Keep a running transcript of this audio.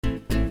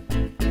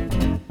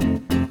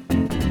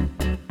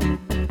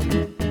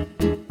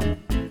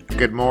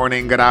good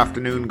morning, good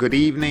afternoon, good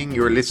evening.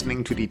 You're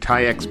listening to the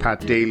Thai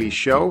Expat Daily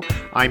Show.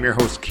 I'm your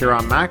host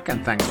Kieran Mack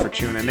and thanks for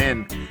tuning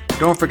in.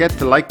 Don't forget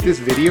to like this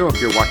video if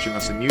you're watching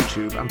us on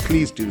YouTube and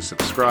please do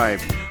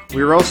subscribe.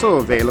 We're also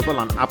available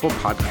on Apple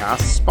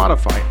Podcasts,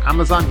 Spotify,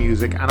 Amazon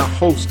Music and a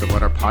host of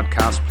other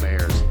podcast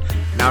players.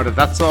 Now that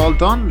that's all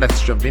done,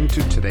 let's jump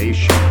into today's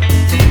show.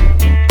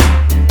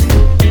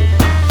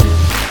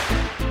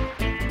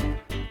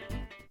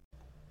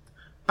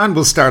 And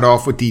we'll start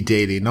off with the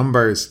daily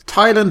numbers.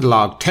 Thailand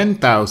logged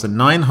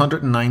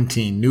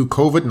 10,919 new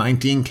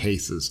COVID-19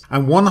 cases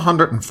and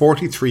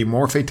 143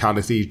 more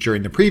fatalities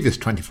during the previous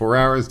 24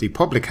 hours, the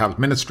Public Health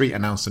Ministry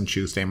announced on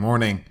Tuesday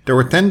morning. There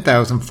were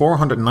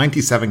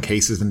 10,497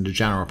 cases in the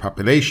general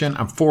population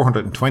and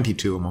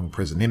 422 among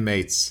prison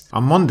inmates.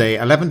 On Monday,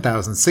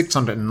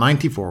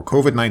 11,694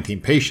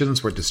 COVID-19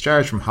 patients were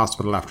discharged from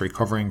hospital after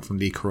recovering from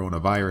the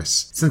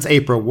coronavirus. Since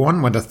April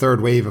 1, when the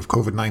third wave of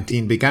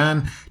COVID-19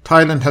 began,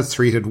 Thailand has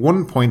treated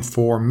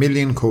 1.4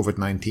 million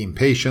COVID-19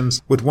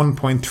 patients, with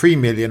 1.3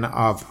 million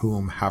of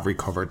whom have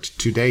recovered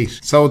to date.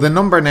 So the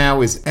number now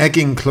is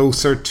egging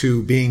closer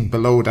to being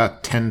below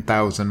that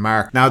 10,000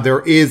 mark. Now there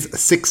is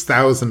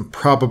 6,000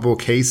 probable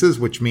cases,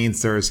 which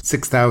means there's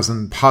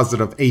 6,000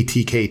 positive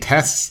ATK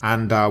tests,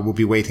 and we'll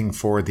be waiting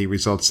for the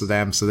results of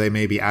them. So they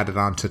may be added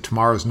on to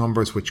tomorrow's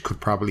numbers, which could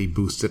probably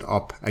boost it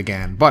up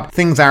again. But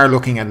things are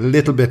looking a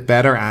little bit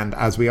better, and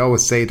as we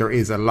always say, there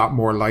is a lot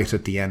more light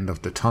at the end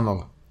of the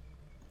tunnel.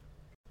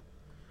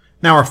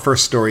 Now our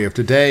first story of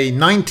the day,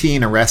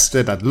 19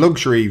 arrested at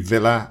luxury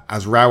villa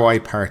as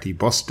Rawai party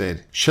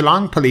busted.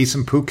 Shillong police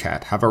in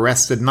Phuket have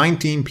arrested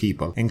 19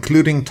 people,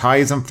 including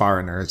Thais and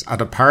foreigners, at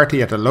a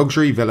party at a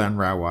luxury villa in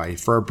Rawai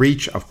for a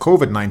breach of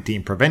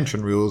COVID-19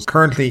 prevention rules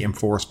currently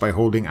enforced by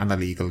holding an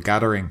illegal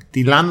gathering.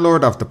 The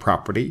landlord of the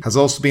property has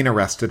also been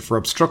arrested for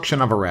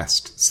obstruction of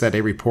arrest, said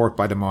a report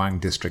by the Muang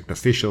district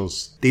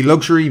officials. The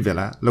luxury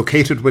villa,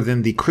 located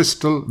within the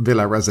Crystal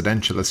Villa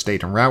residential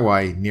estate in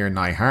Rawai near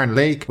Nai Harn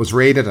Lake, was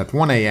raided at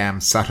 1 a.m.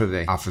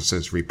 Saturday,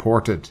 officers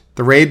reported.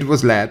 The raid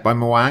was led by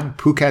Muang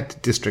Phuket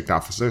district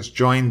officers,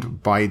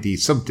 joined by the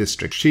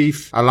sub-district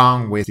chief,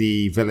 along with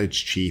the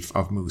village chief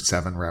of Mu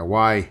 7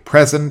 Rawai.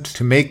 Present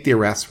to make the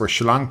arrest were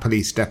Shillong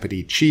Police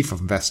Deputy Chief of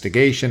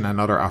Investigation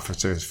and other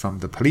officers from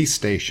the police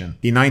station.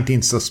 The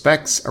 19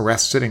 suspects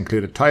arrested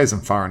included Thais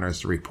and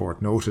foreigners, the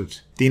report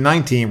noted. The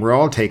 19 were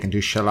all taken to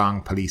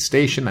Shillong Police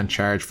Station and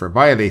charged for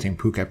violating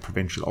Phuket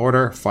Provincial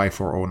Order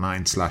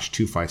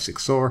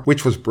 5409/2564,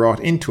 which was brought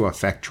into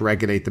effect to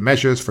regulate the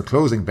measures for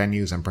closing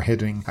venues and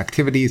prohibiting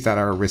activities that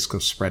are at risk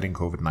of spreading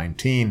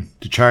COVID-19.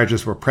 The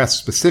charges were pressed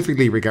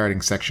specifically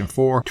regarding Section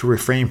 4 to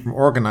refrain from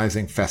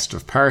organising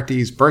festive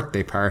parties,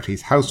 birthday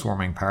parties,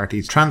 housewarming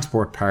parties,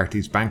 transport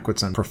parties,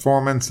 banquets and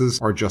performances,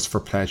 or just for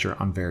pleasure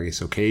on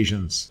various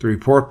occasions. The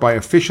report by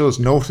officials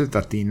noted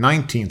that the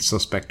 19th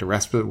suspect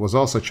arrested was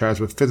also charged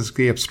with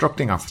physically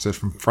obstructing officers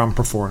from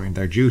performing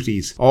their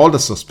duties. All the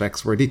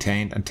suspects were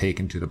detained and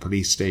taken to the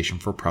police station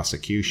for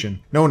prosecution.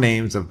 No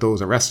names of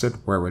those arrested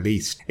were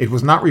released. It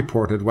was not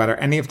reported whether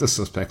any of the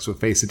suspects would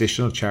face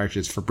additional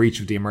charges for breach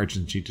of the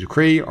emergency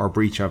decree or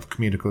breach of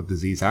Communicable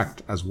Disease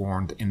Act as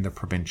warned in the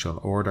provincial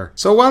order.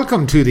 So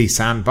welcome to the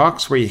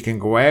sandbox, where you can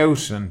go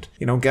out and,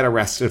 get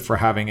arrested for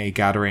having a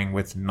gathering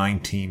with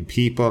 19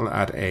 people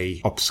at a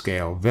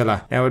upscale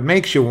villa. Now it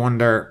makes you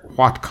wonder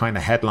what kind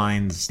of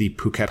headlines the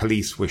Phuket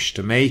police wish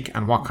to make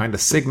and what kind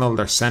of signal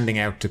they're sending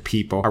out to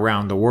people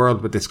around the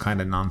world with this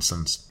kind of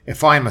nonsense.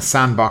 If I'm a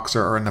sandboxer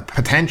or a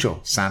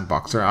potential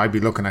sandboxer, I'd be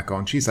looking at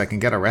going, geez, I can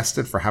get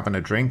arrested for having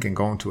a drink and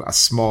going to a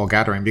small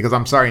gathering, because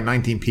I'm sorry,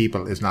 19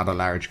 people is not a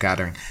large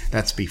gathering.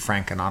 Let's be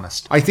frank and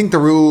honest. I think the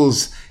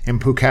rules in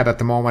Phuket at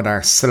the moment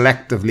are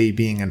selectively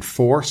being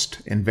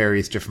enforced in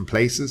various different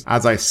places.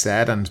 As I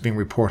said, and it's being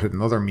reported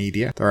in other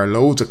media, there are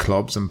loads of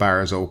clubs and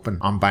bars open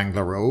on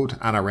Bangla Road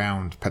and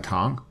around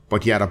Patong.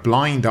 But yet a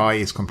blind eye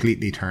is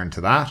completely turned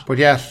to that. But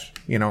yet,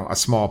 a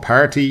small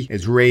party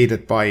is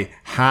raided by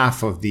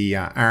half of the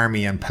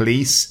army and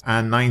police,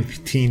 and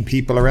 19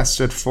 people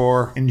arrested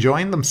for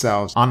enjoying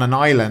themselves on an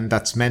island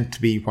that's meant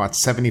to be,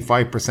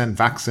 75%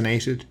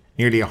 vaccinated,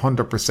 nearly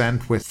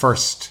 100% with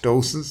first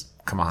doses.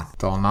 Come on,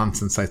 it's all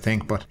nonsense, I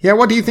think. But yeah,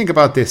 what do you think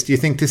about this? Do you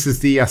think this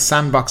is the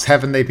sandbox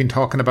heaven they've been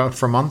talking about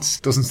for months?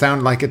 Doesn't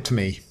sound like it to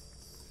me.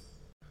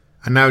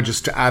 And now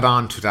just to add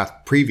on to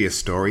that previous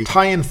story,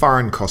 Thai and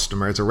foreign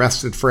customers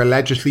arrested for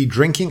allegedly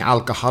drinking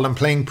alcohol and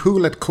playing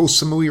pool at Koh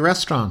Samui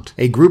restaurant.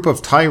 A group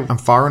of Thai and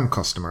foreign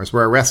customers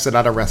were arrested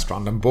at a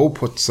restaurant in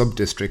Boput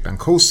sub-district on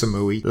Koh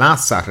Samui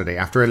last Saturday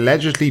after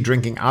allegedly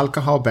drinking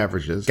alcohol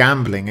beverages,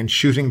 gambling and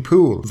shooting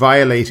pool,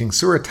 violating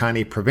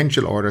Suratani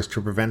provincial orders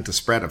to prevent the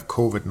spread of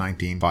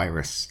COVID-19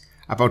 virus.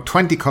 About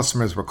 20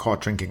 customers were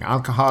caught drinking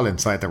alcohol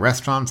inside the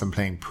restaurants and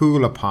playing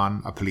pool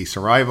upon a police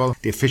arrival.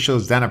 The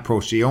officials then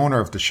approached the owner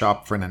of the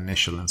shop for an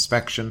initial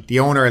inspection. The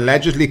owner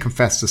allegedly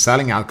confessed to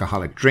selling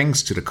alcoholic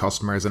drinks to the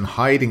customers and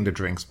hiding the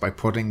drinks by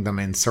putting them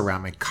in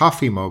ceramic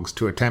coffee mugs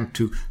to attempt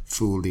to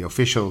fool the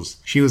officials.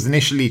 She was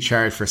initially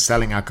charged for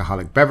selling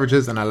alcoholic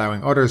beverages and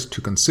allowing others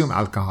to consume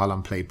alcohol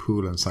and play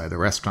pool inside the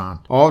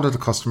restaurant. All of the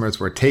customers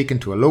were taken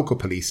to a local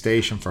police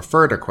station for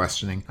further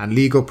questioning and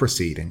legal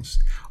proceedings.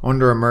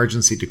 Under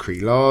emergency decree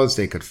laws,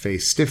 they could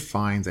face stiff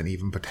fines and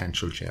even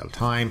potential jail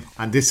time.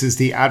 And this is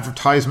the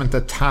advertisement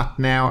that TAT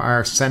now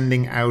are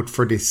sending out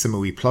for the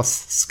Samui Plus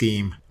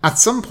scheme. At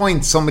some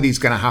point, somebody's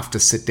going to have to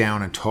sit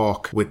down and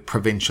talk with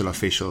provincial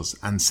officials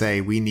and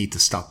say, we need to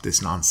stop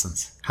this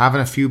nonsense.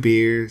 Having a few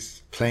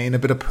beers, playing a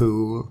bit of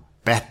pool,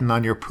 betting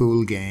on your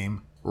pool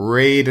game,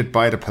 raided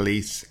by the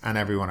police and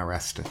everyone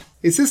arrested.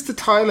 Is this the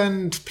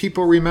Thailand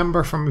people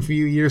remember from a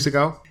few years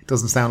ago?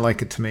 Doesn't sound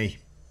like it to me.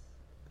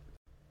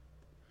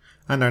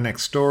 And our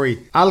next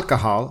story,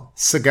 alcohol,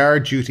 cigar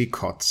duty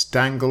cuts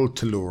dangled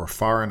to lure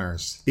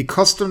foreigners. The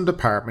Customs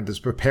Department is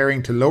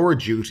preparing to lower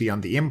duty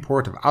on the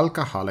import of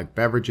alcoholic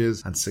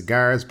beverages and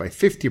cigars by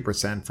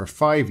 50% for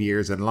 5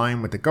 years in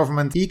line with the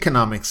government's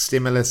economic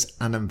stimulus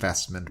and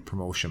investment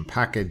promotion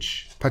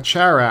package.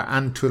 Pachara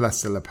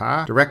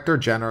Antulasilapa, Director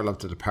General of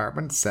the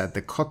department, said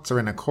the cuts are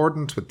in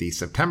accordance with the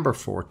September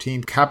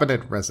 14th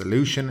Cabinet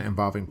resolution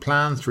involving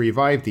plans to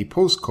revive the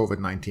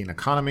post-COVID-19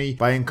 economy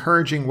by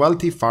encouraging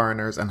wealthy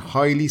foreigners and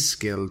highly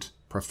skilled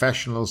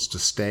professionals to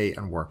stay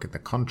and work in the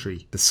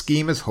country. The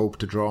scheme is hoped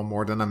to draw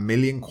more than 1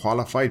 million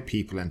qualified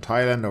people in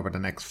Thailand over the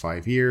next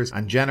 5 years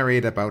and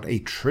generate about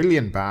 1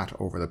 trillion baht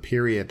over the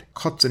period.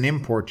 Cuts in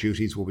import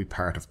duties will be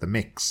part of the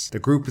mix. The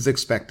group is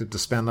expected to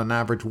spend on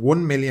average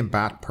 1 million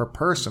baht per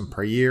person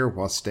per year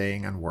while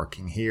staying and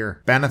working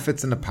here.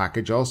 Benefits in the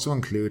package also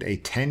include a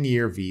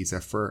 10-year visa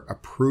for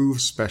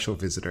approved special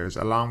visitors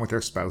along with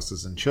their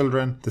spouses and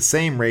children, the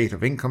same rate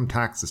of income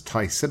tax as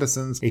Thai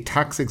citizens, a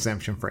tax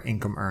exemption for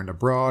income earned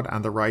abroad,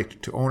 and the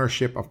right to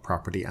ownership of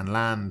property and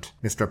land.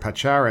 Mr.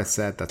 Pachara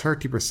said that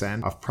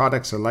 30% of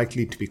products are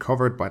likely to be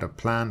covered by the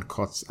planned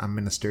cuts and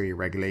ministerial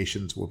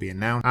regulations will be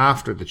announced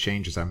after the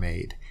changes are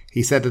made.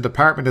 He said the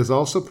department is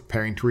also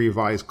preparing to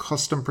revise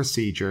custom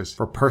procedures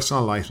for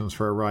personal items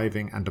for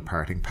arriving and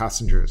departing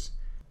passengers.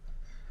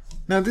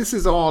 Now, this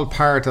is all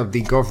part of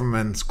the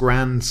government's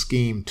grand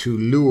scheme to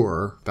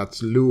lure,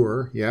 that's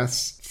lure,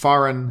 yes,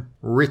 foreign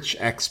rich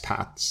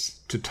expats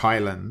to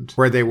Thailand,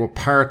 where they will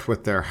part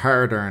with their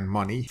hard-earned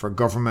money for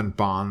government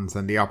bonds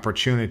and the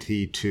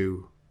opportunity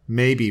to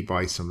maybe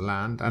buy some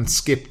land and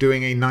skip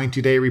doing a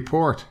 90-day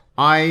report.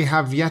 I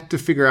have yet to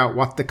figure out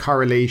what the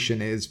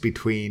correlation is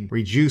between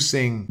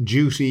reducing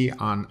duty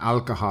on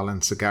alcohol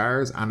and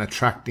cigars and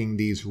attracting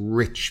these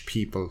rich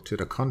people to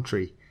the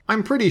country.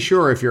 I'm pretty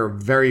sure if you're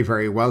very,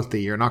 very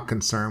wealthy, you're not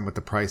concerned with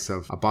the price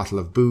of a bottle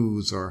of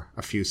booze or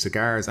a few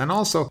cigars. And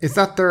also, is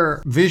that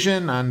their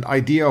vision and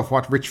idea of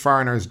what rich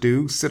foreigners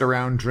do? Sit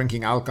around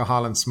drinking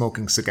alcohol and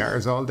smoking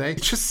cigars all day?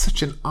 It's just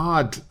such an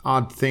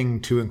odd thing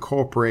to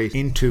incorporate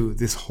into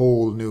this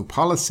whole new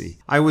policy.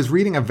 I was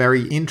reading a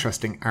very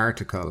interesting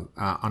article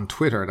on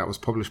Twitter that was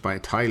published by a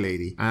Thai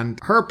lady. And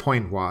her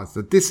point was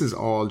that this is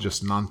all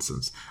just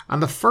nonsense.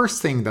 And the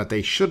first thing that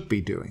they should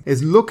be doing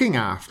is looking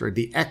after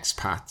the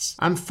expats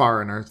and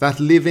foreigners that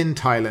live in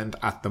Thailand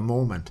at the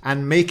moment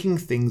and making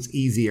things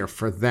easier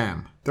for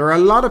them. There are a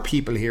lot of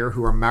people here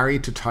who are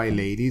married to Thai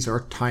ladies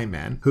or Thai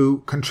men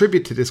who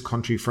contribute to this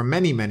country for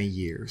many, many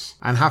years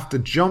and have to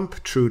jump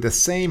through the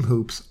same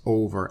hoops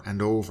over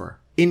and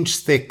over.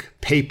 Inch-thick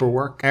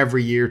paperwork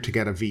every year to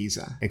get a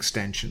visa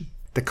extension.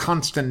 The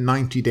constant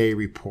 90-day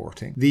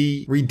reporting,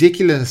 the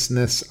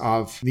ridiculousness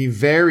of the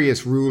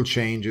various rule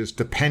changes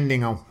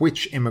depending on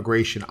which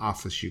immigration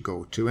office you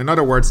go to. In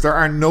other words, there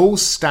are no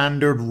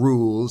standard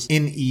rules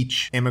in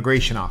each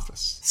immigration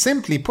office.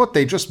 Simply put,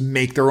 they just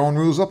make their own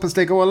rules up as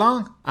they go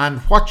along. And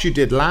what you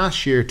did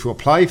last year to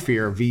apply for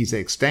your visa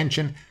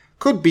extension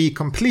could be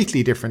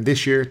completely different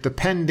this year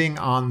depending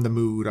on the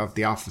mood of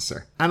the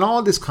officer. And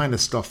all this kind of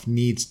stuff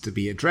needs to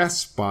be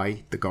addressed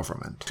by the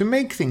government to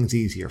make things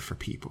easier for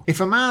people.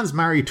 If a man's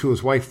married to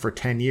his wife for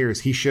 10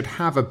 years, he should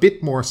have a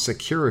bit more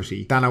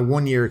security than a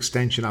 1-year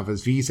extension of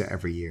his visa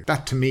every year.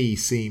 That to me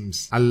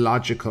seems a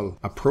logical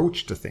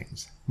approach to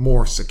things.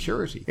 More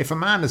security. If a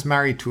man is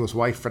married to his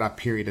wife for that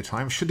period of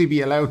time, should he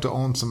be allowed to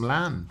own some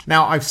land?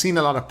 Now, I've seen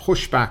a lot of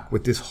pushback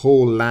with this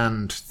whole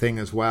land thing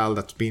as well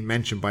that's been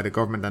mentioned by the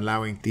government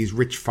allowing these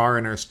rich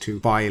foreigners to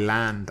buy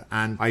land.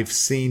 And I've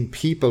seen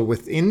people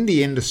within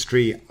the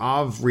industry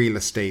of real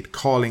estate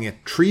calling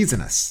it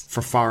treasonous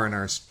for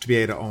foreigners to be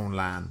able to own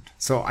land.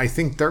 So I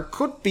think there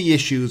could be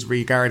issues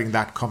regarding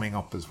that coming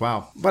up as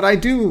well. But I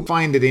do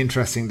find it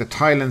interesting that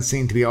Thailand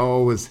seem to be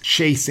always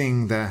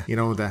chasing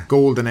the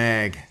golden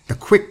egg, the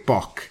quick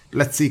buck.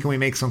 Let's see, can we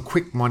make some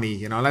quick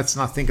money? Let's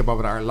not think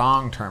about our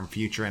long-term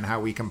future and how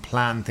we can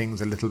plan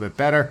things a little bit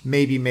better.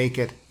 Maybe make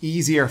it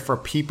easier for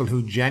people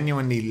who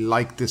genuinely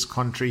like this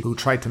country, who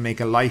try to make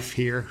a life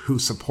here, who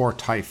support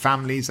Thai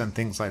families and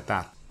things like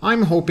that.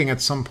 I'm hoping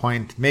at some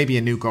point maybe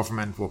a new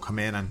government will come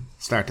in and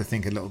start to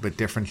think a little bit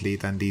differently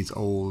than these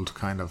old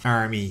kind of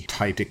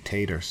army-type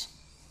dictators.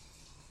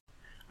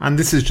 And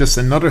this is just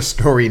another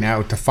story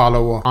now to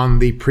follow on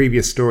the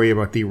previous story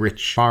about the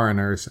rich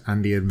foreigners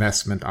and the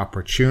investment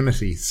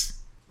opportunities.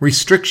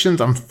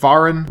 Restrictions on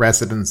foreign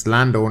residents'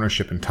 land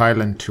ownership in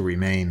Thailand to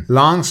remain.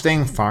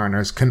 Long-staying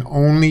foreigners can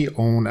only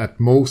own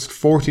at most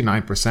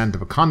 49%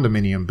 of a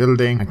condominium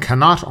building and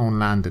cannot own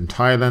land in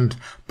Thailand,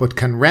 but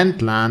can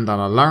rent land on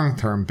a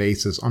long-term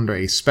basis under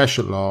a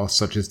special law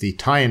such as the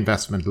Thai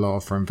Investment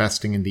Law for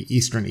investing in the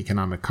Eastern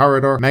Economic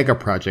Corridor mega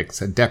project,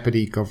 said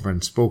Deputy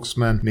Government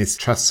Spokesman Ms.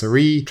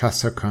 Trasari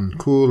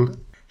Trasakonkul.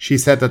 She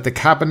said that the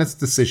Cabinet's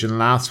decision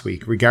last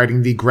week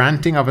regarding the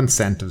granting of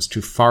incentives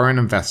to foreign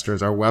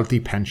investors or wealthy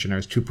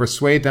pensioners to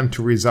persuade them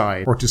to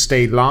reside or to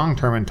stay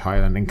long-term in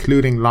Thailand,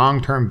 including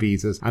long-term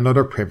visas and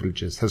other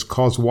privileges, has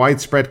caused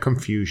widespread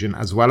confusion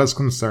as well as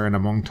concern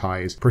among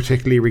Thais,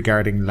 particularly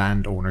regarding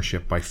land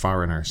ownership by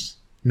foreigners.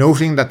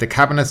 Noting that the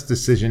Cabinet's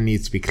decision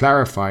needs to be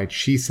clarified,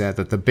 she said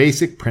that the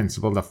basic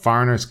principle that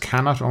foreigners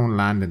cannot own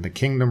land in the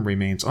kingdom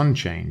remains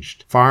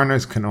unchanged.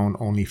 Foreigners can own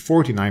only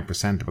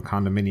 49% of a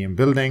condominium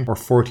building or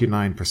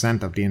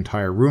 49% of the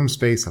entire room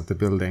space of the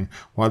building,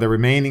 while the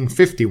remaining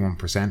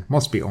 51%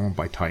 must be owned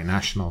by Thai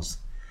nationals.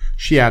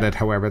 She added,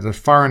 however, that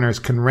foreigners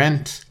can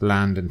rent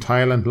land in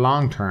Thailand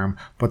long-term,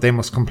 but they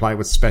must comply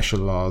with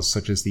special laws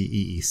such as the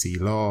EEC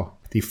law.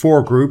 The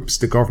 4 groups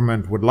the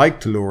government would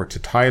like to lure to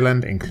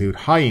Thailand include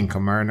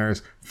high-income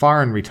earners,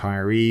 foreign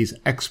retirees,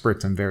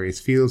 experts in various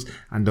fields,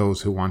 and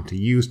those who want to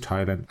use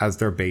Thailand as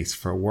their base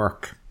for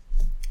work.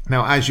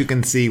 Now, as you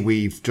can see,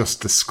 we've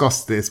just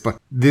discussed this,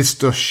 but this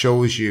just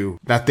shows you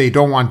that they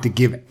don't want to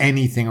give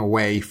anything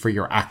away for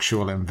your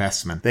actual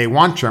investment. They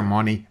want your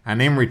money,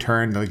 and in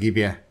return, they'll give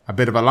you a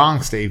bit of a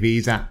long stay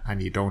visa,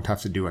 and you don't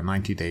have to do a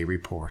 90-day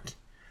report.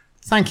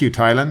 Thank you,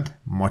 Thailand.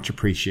 Much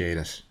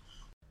appreciated.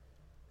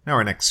 Now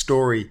our next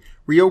story.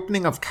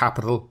 Reopening of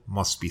capital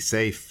must be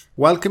safe.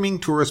 Welcoming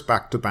tourists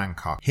back to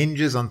Bangkok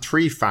hinges on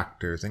 3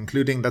 factors,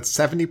 including that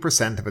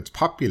 70% of its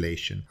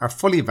population are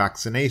fully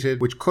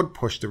vaccinated, which could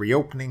push the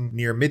reopening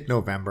near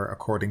mid-November,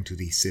 according to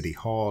the City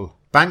Hall.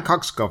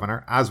 Bangkok's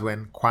governor,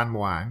 Aswin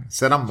Kwanmuang,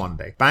 said on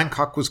Monday,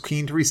 Bangkok was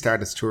keen to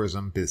restart its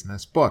tourism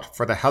business, but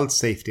for the health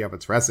safety of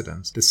its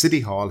residents, the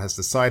City Hall has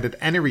decided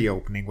any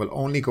reopening will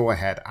only go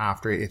ahead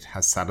after it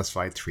has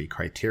satisfied 3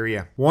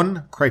 criteria.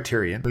 One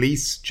criterion,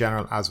 Police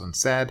General Aswin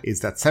said,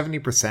 is that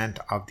 70%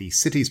 of the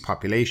city's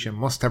population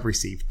must have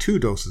received 2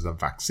 doses of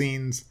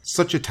vaccines.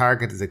 Such a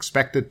target is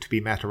expected to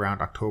be met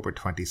around October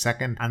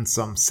 22nd, and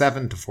some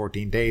 7 to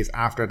 14 days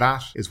after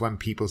that is when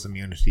people's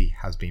immunity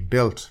has been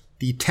built.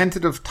 The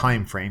tentative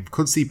timeframe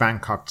could see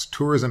Bangkok's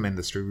tourism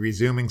industry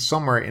resuming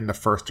somewhere in the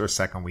 1st or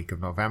 2nd week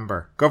of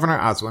November. Governor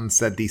Aswin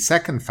said the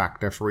second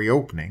factor for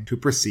reopening to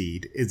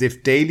proceed is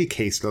if daily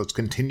caseloads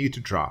continue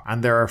to drop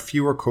and there are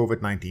fewer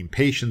COVID-19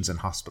 patients in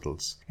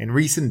hospitals. In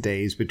recent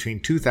days, between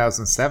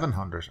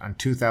 2,700 and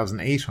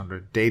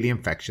 2,800 daily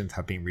infections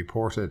have been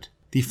reported.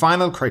 The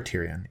final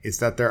criterion is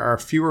that there are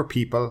fewer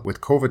people with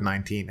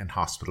COVID-19 in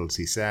hospitals,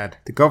 he said.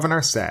 The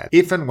governor said,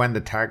 if and when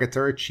the targets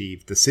are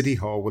achieved, the City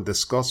Hall will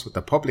discuss with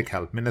the Public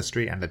Health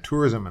Ministry and the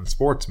Tourism and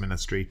Sports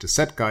Ministry to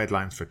set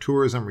guidelines for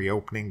tourism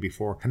reopening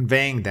before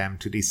conveying them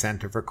to the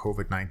Centre for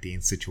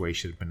COVID-19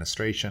 Situation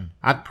Administration.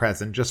 At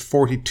present, just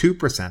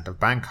 42% of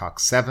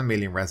Bangkok's 7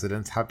 million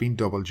residents have been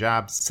double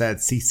jabbed, said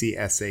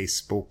CCSA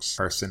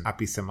spokesperson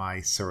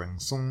Apisamai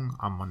Suringsung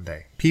on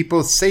Monday.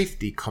 People's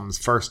safety comes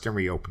first in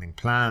reopening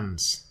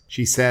plans.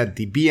 She said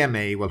the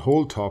BMA will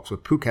hold talks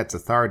with Phuket's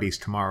authorities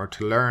tomorrow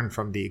to learn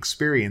from the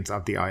experience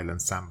of the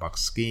island's sandbox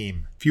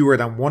scheme. Fewer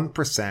than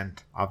 1%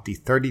 of the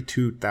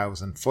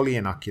 32,000 fully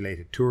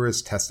inoculated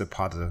tourists tested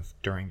positive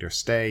during their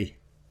stay.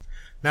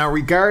 Now,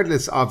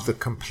 regardless of the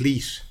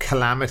complete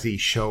calamity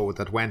show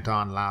that went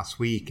on last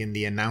week in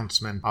the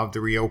announcement of the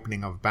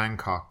reopening of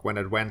Bangkok, when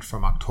it went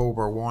from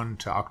October 1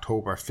 to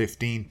October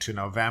 15 to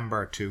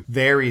November to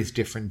various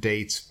different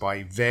dates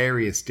by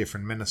various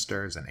different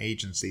ministers and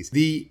agencies,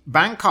 the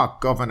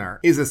Bangkok governor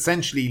is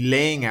essentially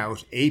laying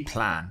out a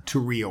plan to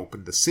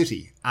reopen the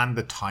city and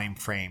the time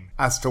frame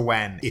as to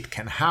when it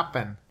can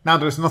happen. Now,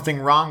 there's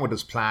nothing wrong with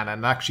his plan,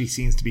 and it actually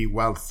seems to be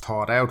well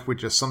thought out,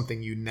 which is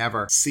something you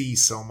never see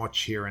so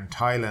much here in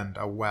Thailand,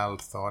 a well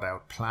thought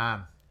out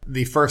plan.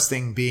 The first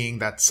thing being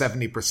that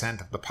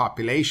 70% of the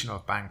population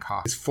of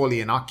Bangkok is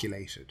fully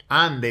inoculated,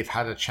 and they've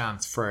had a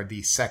chance for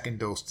the second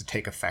dose to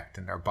take effect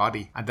in their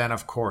body. And then,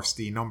 of course,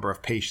 the number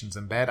of patients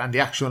in bed and the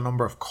actual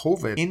number of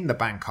COVID in the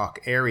Bangkok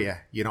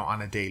area,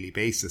 on a daily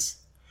basis.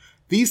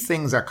 These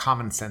things are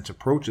common sense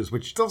approaches,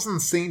 which doesn't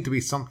seem to be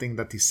something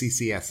that the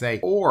CCSA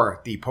or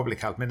the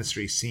Public Health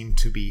Ministry seem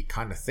to be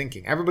kind of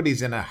thinking.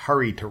 Everybody's in a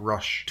hurry to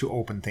rush to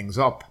open things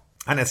up.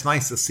 And it's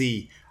nice to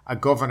see a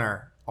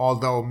governor,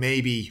 although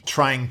maybe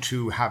trying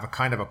to have a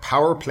kind of a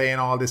power play in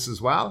all this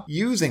as well,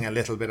 using a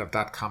little bit of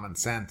that common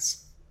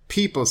sense.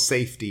 People's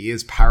safety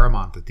is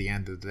paramount at the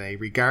end of the day,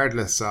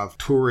 regardless of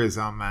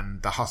tourism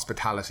and the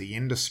hospitality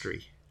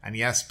industry. And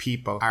yes,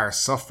 people are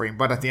suffering,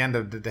 but at the end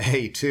of the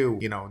day too,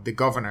 the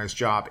governor's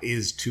job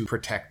is to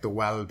protect the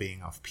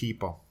well-being of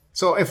people.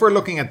 So if we're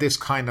looking at this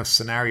kind of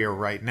scenario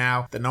right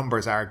now, the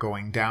numbers are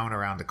going down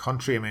around the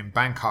country.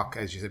 Bangkok,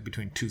 as you said,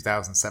 between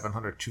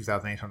 2,700,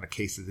 2,800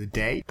 cases a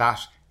day.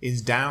 That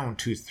is down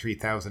 2,000 to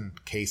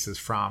 3,000 cases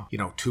from,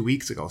 2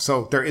 weeks ago.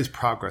 So there is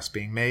progress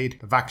being made.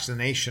 The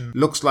vaccination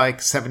looks like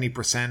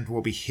 70%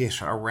 will be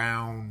hit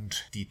around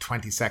the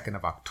 22nd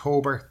of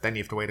October. Then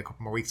you have to wait a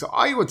couple more weeks. So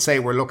I would say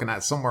we're looking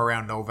at somewhere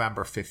around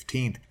November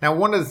 15th. Now,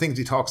 one of the things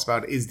he talks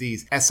about is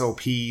these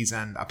SOPs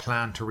and a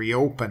plan to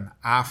reopen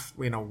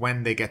after,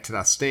 when they get to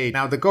that stage.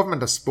 Now, the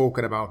government has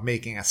spoken about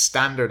making a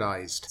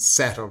standardized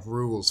set of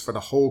rules for the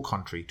whole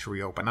country to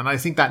reopen. And I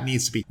think that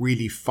needs to be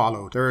really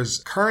followed.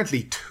 There's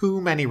currently too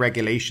many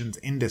regulations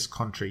in this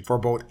country for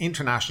both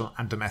international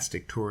and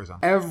domestic tourism.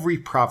 Every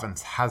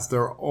province has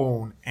their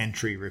own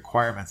entry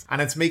requirements,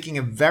 and it's making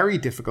it very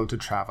difficult to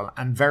travel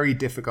and very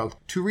difficult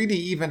to really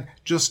even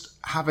just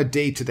have a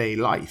day-to-day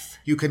life.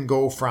 You can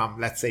go from,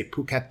 let's say,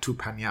 Phuket to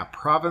Phang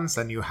province,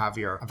 and you have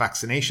your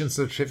vaccination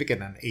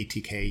certificate and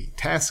ATK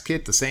test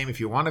kit. The same if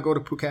you want to go to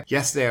Phuket.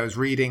 Yesterday I was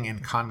reading in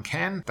Khon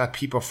Kaen that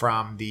people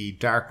from the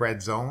dark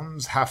red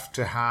zones have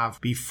to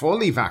be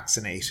fully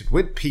vaccinated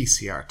with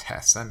PCR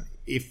tests, and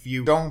if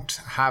you don't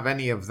have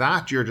any of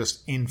that, you're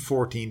just in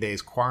 14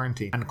 days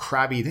quarantine. And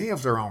Krabi, they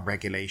have their own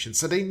regulations.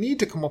 So they need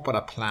to come up with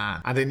a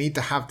plan, and they need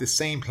to have the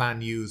same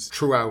plan used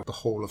throughout the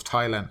whole of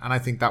Thailand. And I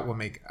think that will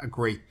make a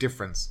great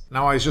difference.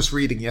 Now, I was just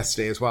reading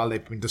yesterday as well,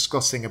 they've been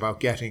discussing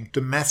about getting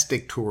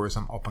domestic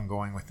tourism up and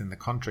going within the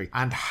country.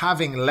 And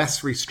having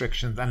less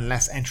restrictions and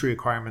less entry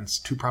requirements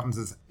to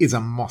provinces is a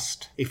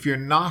must. If you're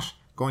not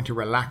going to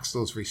relax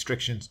those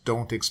restrictions,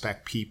 don't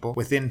expect people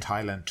within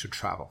Thailand to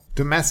travel.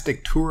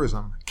 Domestic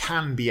tourism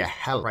can be a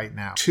help right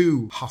now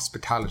to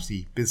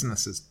hospitality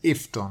businesses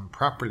if done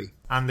properly.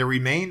 And the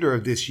remainder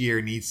of this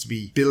year needs to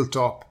be built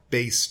up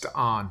based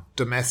on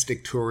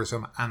domestic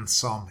tourism and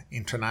some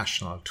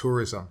international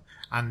tourism,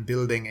 and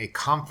building a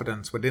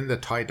confidence within the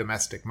Thai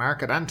domestic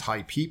market and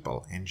Thai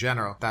people in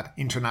general that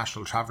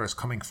international travellers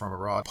coming from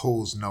abroad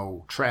pose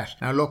no threat.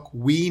 Now look,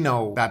 we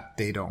know that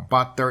they don't,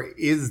 but there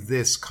is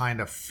this kind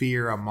of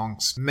fear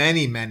amongst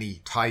many,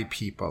 many Thai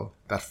people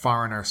that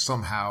foreigners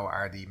somehow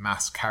are the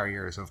mass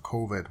carriers of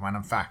COVID, when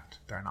in fact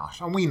they're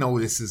not. And we know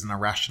this is an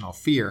irrational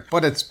fear,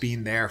 but it's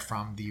been there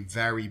from the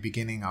very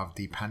beginning of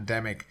the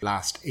pandemic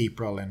last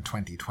April in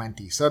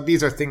 2020. So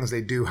these are things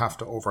they do have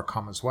to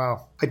overcome as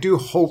well. I do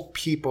hope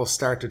people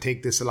start to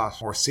take this a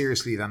lot more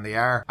seriously than they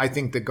are. I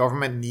think the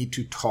government need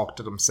to talk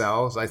to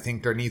themselves. I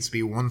think there needs to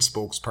be one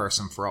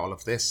spokesperson for all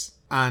of this.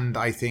 And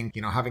I think,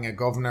 having a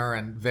governor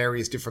and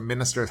various different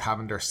ministers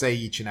having their say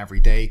each and every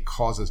day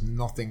causes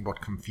nothing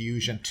but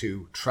confusion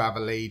to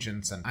travel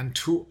agents and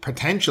to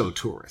potential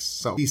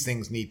tourists. So these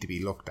things need to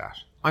be looked at.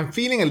 I'm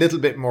feeling a little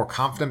bit more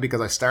confident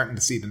because I'm starting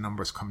to see the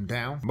numbers come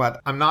down, but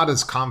I'm not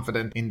as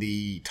confident in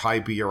the Thai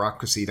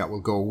bureaucracy that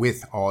will go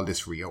with all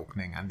this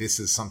reopening. And this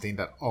is something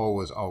that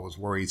always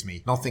worries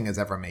me. Nothing is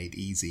ever made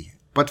easy.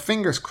 But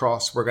fingers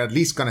crossed, we're at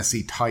least going to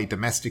see Thai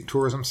domestic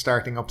tourism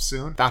starting up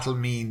soon. That'll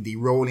mean the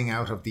rolling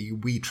out of the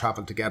We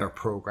Travel Together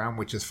program,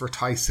 which is for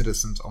Thai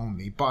citizens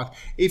only. But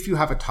if you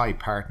have a Thai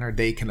partner,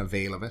 they can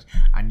avail of it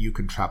and you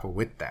can travel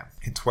with them.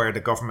 It's where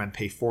the government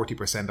pay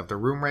 40% of the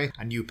room rate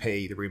and you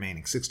pay the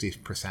remaining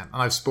 60%. And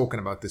I've spoken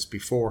about this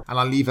before, and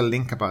I'll leave a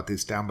link about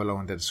this down below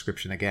in the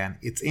description again.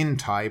 It's in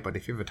Thai, but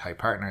if you have a Thai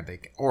partner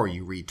or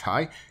you read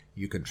Thai,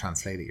 you can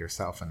translate it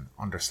yourself and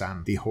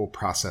understand the whole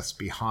process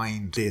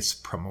behind this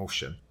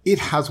promotion. It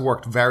has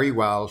worked very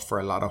well for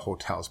a lot of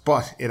hotels,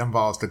 but it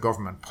involves the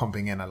government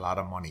pumping in a lot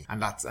of money.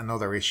 And that's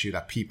another issue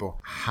that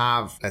people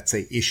have, let's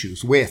say,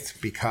 issues with,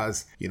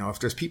 because, if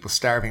there's people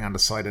starving on the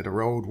side of the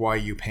road, why are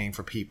you paying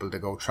for people to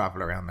go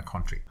travel around the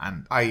country?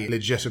 And I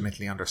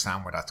legitimately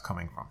understand where that's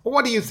coming from. But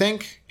what do you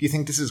think? Do you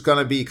think this is going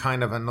to be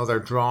kind of another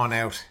drawn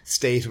out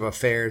state of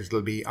affairs?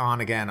 It'll be on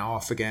again,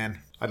 off again?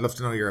 I'd love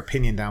to know your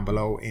opinion down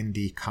below in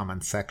the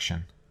comment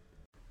section.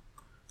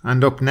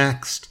 And up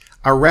next,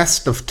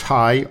 arrest of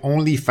Thai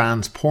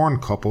Onlyfans porn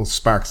couple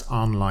sparks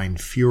online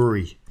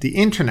fury. The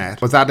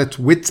internet was at its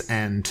wit's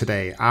end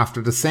today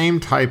after the same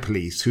Thai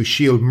police who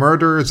shield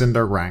murderers in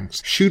their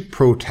ranks, shoot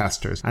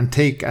protesters, and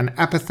take an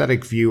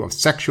apathetic view of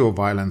sexual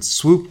violence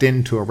swooped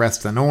in to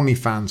arrest an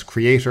OnlyFans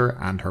creator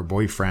and her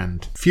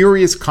boyfriend.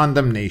 Furious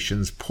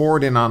condemnations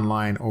poured in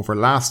online over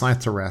last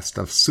night's arrest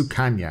of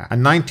Sukanya, a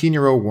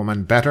 19-year-old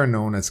woman better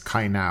known as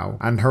KaiNao,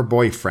 and her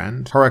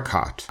boyfriend,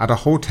 Horakot, at a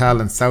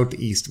hotel in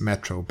southeast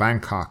Metro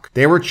Bangkok.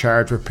 They were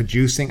charged with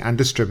producing and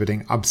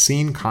distributing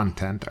obscene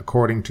content,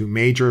 according to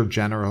Major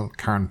General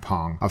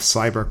Karnpong of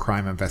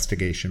Cybercrime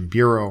Investigation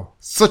Bureau.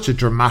 Such a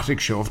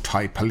dramatic show of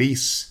Thai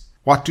police.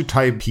 What do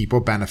Thai people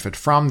benefit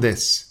from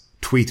this?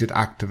 Tweeted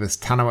activist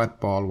Tanawat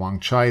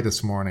Balwangchai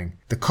this morning.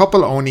 The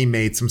couple only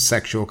made some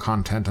sexual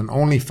content on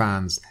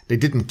OnlyFans. They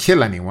didn't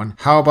kill anyone.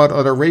 How about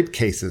other rape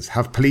cases?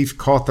 Have police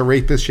caught the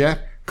rapist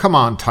yet? Come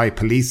on, Thai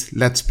police,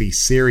 let's be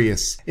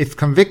serious. If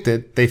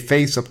convicted, they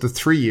face up to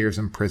 3 years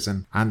in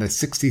prison and a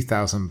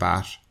 60,000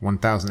 baht,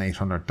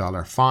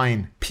 $1,800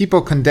 fine.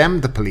 People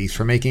condemned the police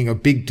for making a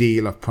big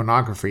deal of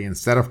pornography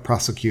instead of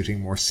prosecuting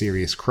more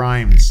serious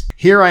crimes.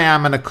 Here I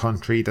am in a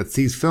country that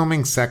sees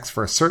filming sex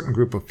for a certain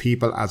group of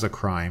people as a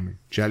crime,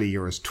 Jelly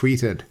Yours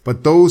tweeted.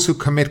 But those who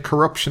commit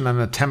corruption and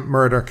attempt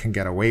murder can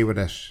get away with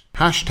it.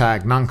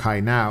 Hashtag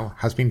 #KaiNao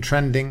has been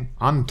trending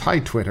on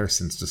Thai Twitter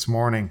since this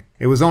morning.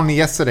 It was only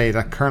yesterday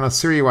that Colonel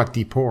Siriwat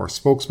Dipor,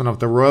 spokesman of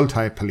the Royal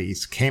Thai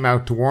Police, came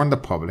out to warn the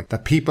public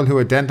that people who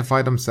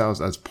identify themselves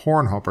as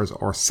porn hoppers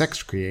or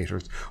sex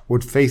creators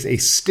would face a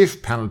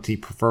stiff penalty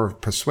for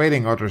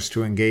persuading others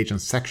to engage in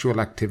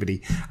sexual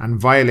activity and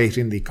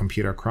violating the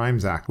Computer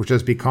Crimes Act, which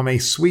has become a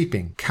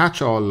sweeping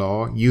catch-all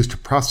law used to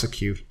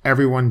prosecute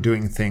everyone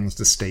doing things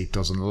the state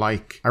doesn't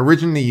like.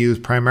 Originally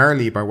used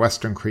primarily by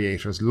Western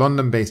creators,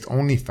 London-based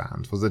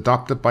Onlyfans was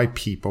adopted by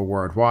people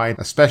worldwide,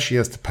 especially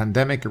as the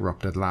pandemic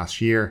erupted last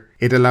year.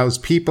 It allows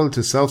people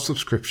to sell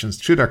subscriptions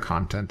to their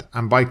content,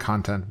 and by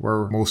content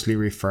we're mostly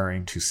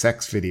referring to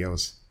sex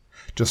videos.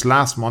 Just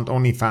last month,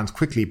 OnlyFans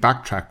quickly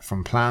backtracked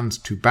from plans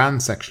to ban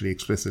sexually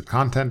explicit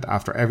content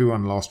after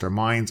everyone lost their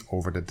minds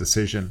over the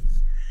decision.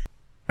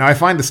 Now, I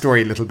find the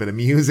story a little bit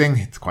amusing.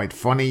 It's quite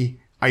funny.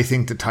 I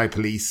think the Thai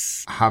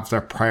police have their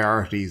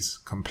priorities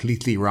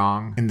completely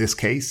wrong in this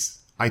case.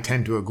 I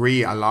tend to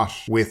agree a lot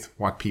with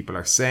what people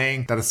are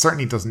saying, that it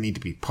certainly doesn't need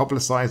to be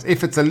publicized.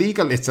 If it's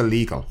illegal, it's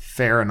illegal.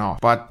 Fair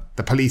enough. But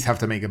the police have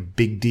to make a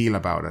big deal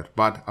about it.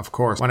 But of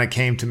course, when it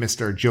came to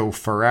Mr. Joe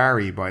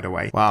Ferrari, by the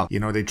way, well,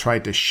 they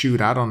tried to shoot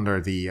that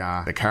under the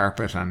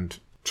carpet and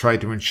try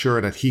to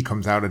ensure that he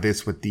comes out of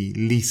this with the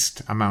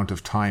least amount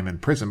of time in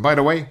prison. By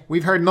the way,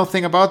 we've heard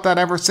nothing about that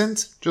ever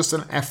since. Just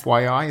an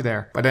FYI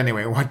there. But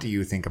anyway, what do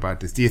you think about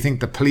this? Do you think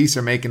the police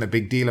are making a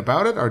big deal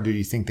about it, or do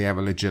you think they have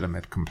a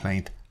legitimate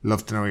complaint?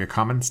 Love to know your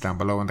comments down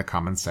below in the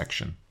comments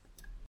section.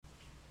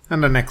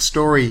 And the next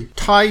story,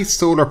 Thai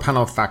solar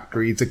panel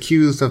factories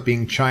accused of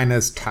being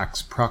China's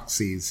tax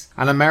proxies.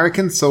 An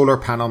American solar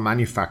panel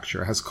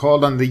manufacturer has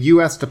called on the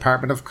US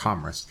Department of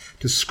Commerce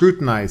to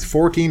scrutinize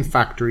 14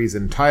 factories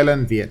in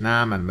Thailand,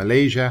 Vietnam and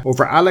Malaysia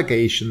over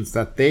allegations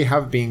that they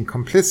have been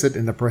complicit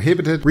in the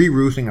prohibited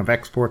rerouting of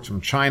exports from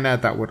China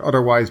that would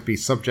otherwise be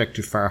subject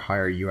to far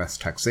higher US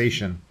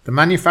taxation. The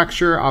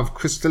manufacturer of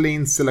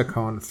crystalline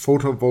silicon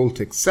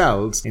photovoltaic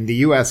cells in the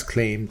US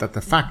claimed that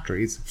the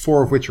factories,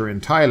 4 of which are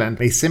in Thailand,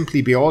 may simply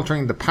be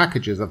altering the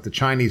packages of the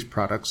Chinese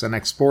products and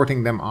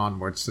exporting them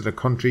onwards to the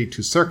country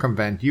to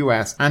circumvent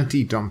US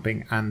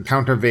anti-dumping and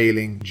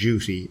countervailing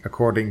duty,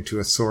 according to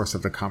a source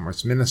of the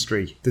Commerce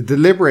Ministry. The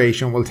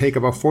deliberation will take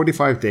about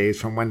 45 days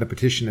from when the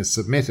petition is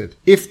submitted.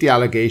 If the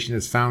allegation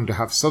is found to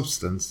have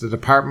substance, the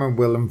department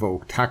will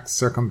invoke tax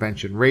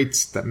circumvention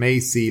rates that may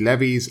see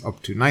levies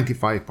up to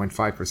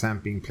 95.5%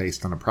 being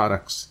placed on the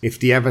products. If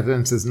the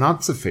evidence is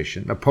not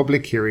sufficient, a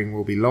public hearing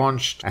will be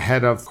launched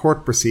ahead of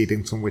court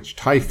proceedings in which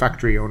Thai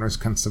factory owners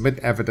can submit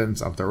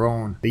evidence of their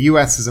own. The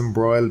US is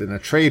embroiled in a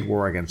trade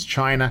war against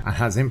China and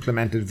has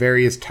implemented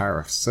various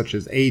tariffs such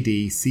as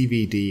AD,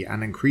 CVD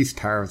and increased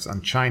tariffs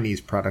on Chinese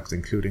products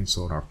including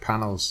solar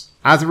panels.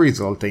 As a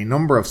result, a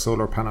number of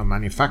solar panel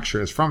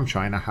manufacturers from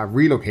China have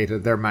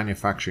relocated their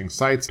manufacturing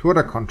sites to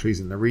other countries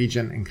in the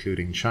region,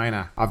 including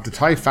China. Of the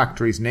Thai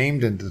factories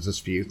named in the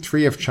dispute,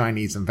 3 have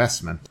Chinese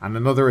investment, and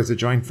another is a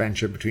joint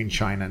venture between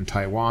China and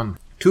Taiwan.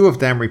 2 of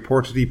them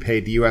reportedly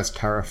paid the US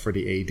tariff for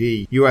the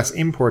AD. US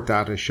import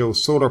data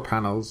shows solar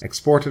panels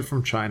exported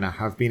from China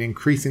have been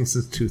increasing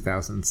since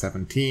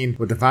 2017,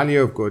 with the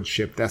value of goods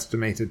shipped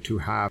estimated to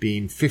have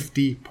been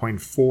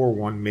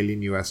 $50.41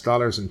 million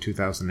in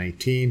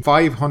 2018,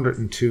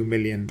 $502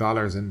 million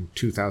in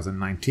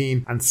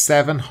 2019, and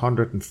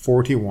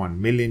 $741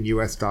 million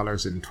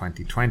in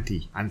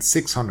 2020, and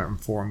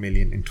 $604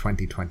 million in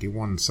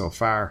 2021 so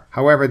far.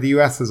 However, the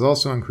US has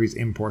also increased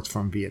imports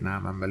from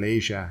Vietnam and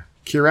Malaysia.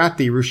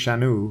 Kirati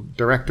Rushanu,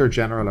 Director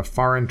General of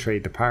Foreign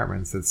Trade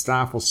Department, said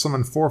staff will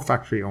summon 4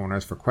 factory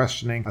owners for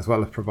questioning as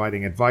well as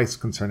providing advice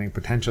concerning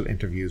potential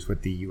interviews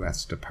with the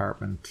US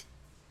Department.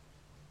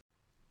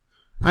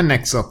 And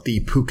next up,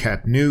 the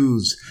Phuket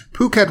news.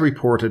 Phuket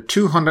reported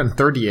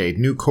 238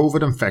 new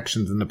COVID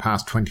infections in the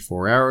past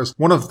 24 hours.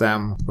 One of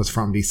them was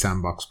from the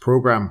Sandbox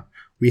program.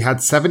 We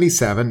had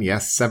 77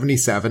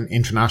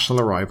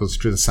 international arrivals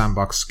through the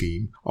Sandbox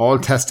scheme, all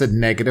tested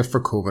negative for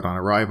COVID on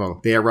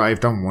arrival. They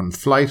arrived on 1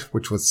 flight,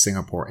 which was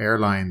Singapore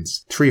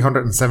Airlines.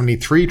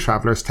 373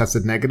 travellers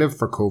tested negative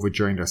for COVID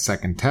during their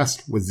second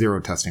test, with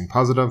 0 testing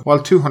positive,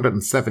 while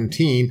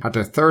 217 had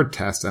their third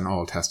test and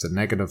all tested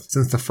negative.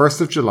 Since the 1st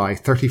of July,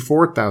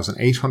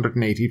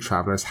 34,880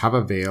 travellers have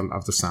availed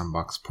of the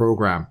Sandbox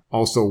program.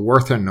 Also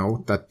worth a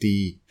note that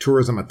the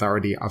Tourism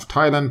Authority of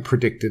Thailand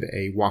predicted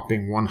a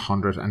whopping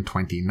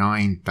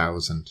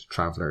 129,000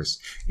 travellers.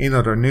 In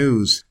other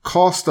news,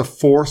 cost of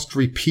forced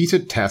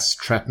repeated tests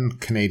threatened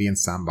Canadian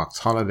Sandbox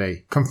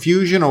holiday.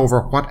 Confusion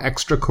over what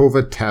extra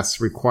COVID tests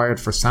required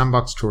for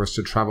Sandbox tourists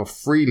to travel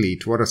freely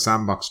to other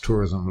Sandbox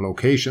tourism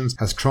locations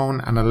has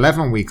thrown an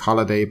 11-week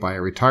holiday by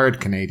a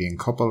retired Canadian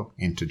couple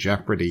into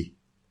jeopardy.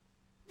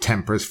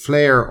 Tempers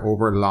flare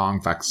over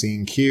long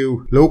vaccine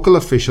queue. Local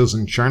officials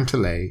in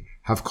Cherntalay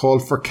have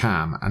called for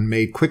calm and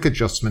made quick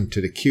adjustment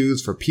to the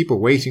queues for people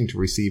waiting to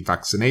receive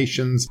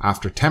vaccinations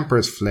after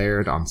tempers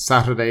flared on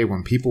Saturday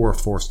when people were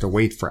forced to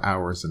wait for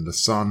hours in the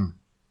sun.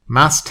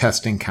 Mass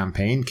testing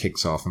campaign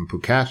kicks off in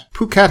Phuket.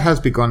 Phuket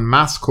has begun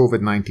mass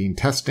COVID-19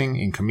 testing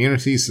in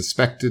communities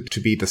suspected to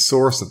be the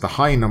source of the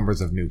high numbers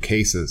of new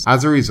cases.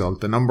 As a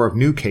result, the number of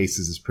new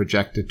cases is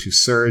projected to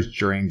surge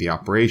during the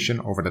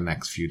operation over the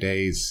next few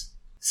days.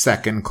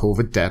 Second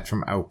COVID death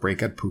from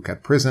outbreak at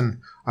Phuket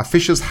prison.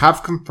 Officials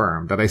have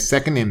confirmed that a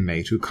second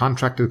inmate who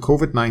contracted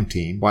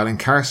COVID-19 while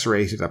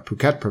incarcerated at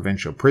Phuket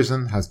Provincial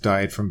Prison has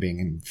died from being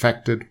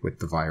infected with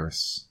the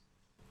virus.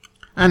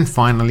 And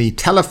finally,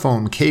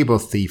 telephone cable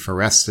thief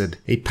arrested.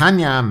 A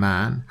Panya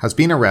man has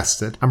been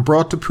arrested and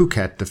brought to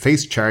Phuket to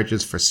face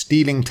charges for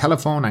stealing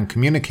telephone and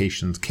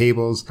communications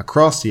cables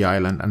across the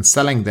island and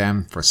selling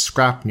them for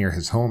scrap near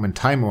his home in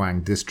Tai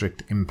Muang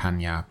district in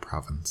Phanya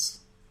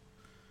province.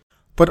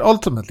 But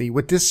ultimately,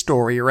 with this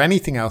story or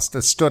anything else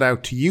that stood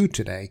out to you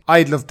today,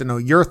 I'd love to know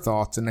your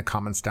thoughts in the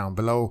comments down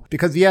below.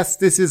 Because yes,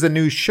 this is a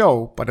news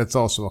show, but it's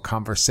also a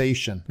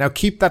conversation. Now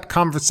keep that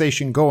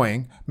conversation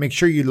going. Make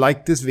sure you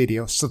like this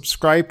video,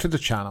 subscribe to the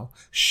channel,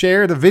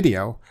 share the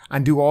video,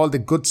 and do all the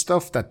good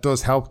stuff that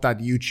does help that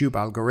YouTube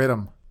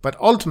algorithm. But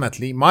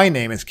ultimately, my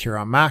name is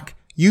Kieran Mack.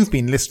 You've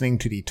been listening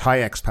to the Thai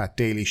Expat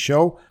Daily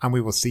Show, and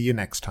we will see you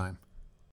next time.